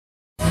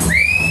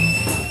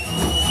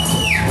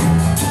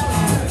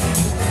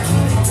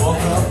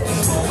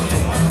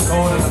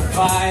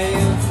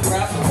5,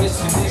 grab the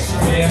whiskey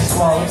dictionary and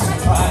swallow some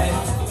pride.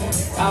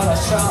 Out I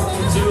shot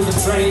into the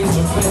trains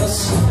of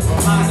bliss,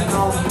 reminding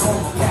all the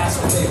normal cats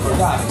what they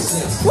forgot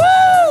exists.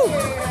 Woo!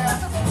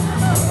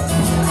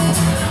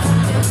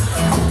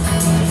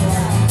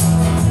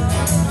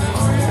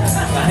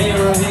 I hear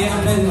a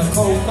hymn in the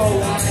cold, cold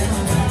night.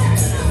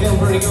 Feel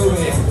pretty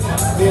good,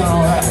 feeling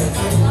alright.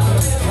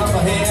 Up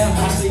ahead,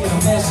 I see the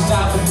message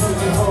I've been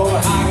looking for.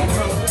 I got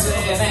trouble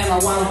saying, and I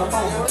wound up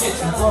on the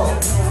kitchen floor.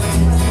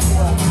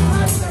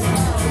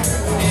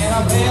 And I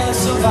barely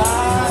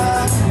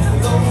survived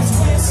those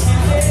whiskey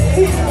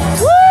days.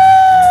 Woo!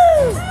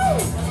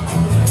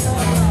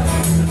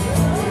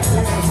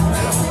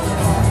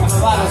 My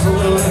bottle's a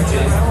little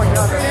empty,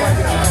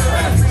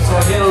 so I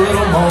get a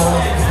little more.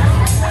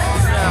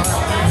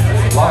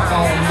 Walk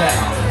on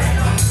down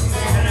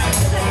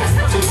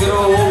to the good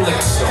old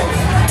liquor store.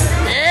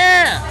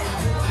 Yeah!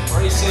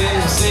 Racing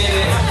the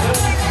city,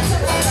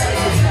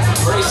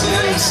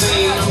 racing the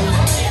scene,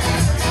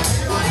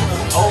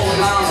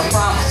 holding on to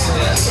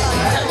promises,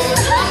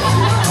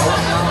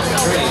 holding on to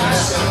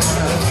dreams.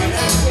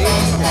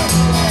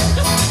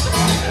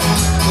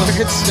 Look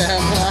at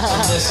Stem.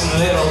 Listen a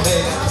little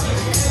bit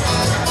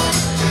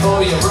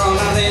before you run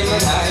out in the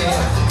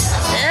night.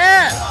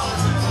 Yeah!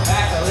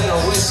 Pack a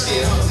little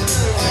whiskey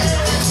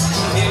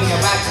in your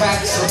backpack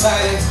so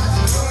tight.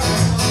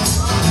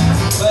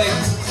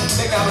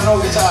 Pick up an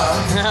old guitar.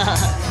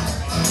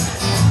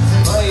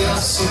 Play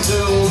us some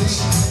tunes.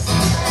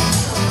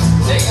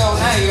 There you go,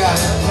 now you got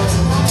it.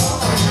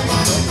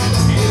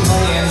 You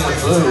playing the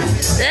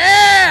blues.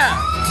 Yeah!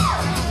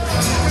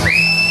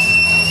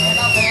 And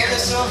I barely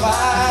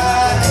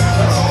survived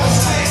those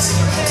days.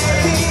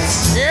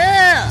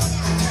 Yeah!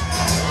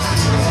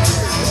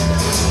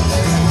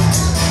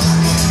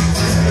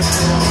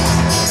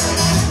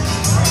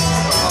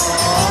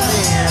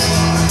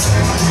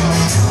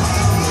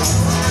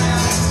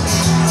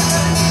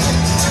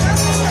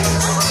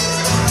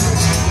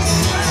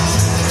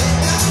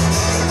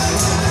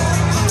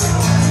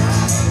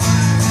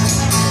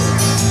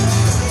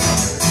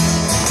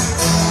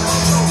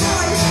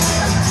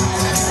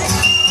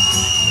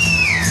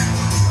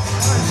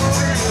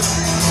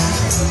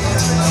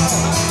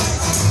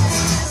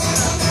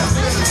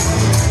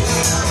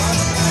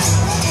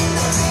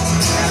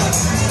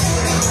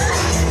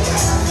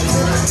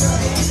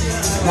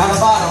 Got a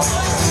bottle,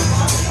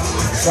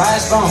 dry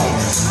as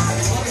bones.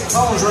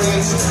 Phone's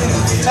ringing.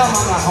 Tell them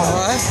I'm not home.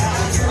 What?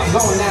 I'm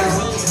going down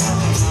to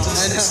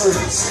I know.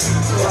 It's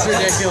It's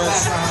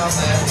ridiculous.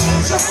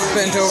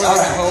 Bent over like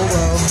a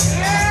hobo.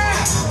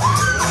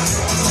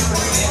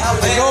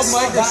 Like old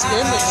Mike the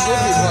Skin that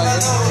should be playing.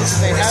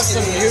 They have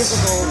some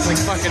musical, like,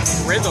 fucking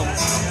rhythm.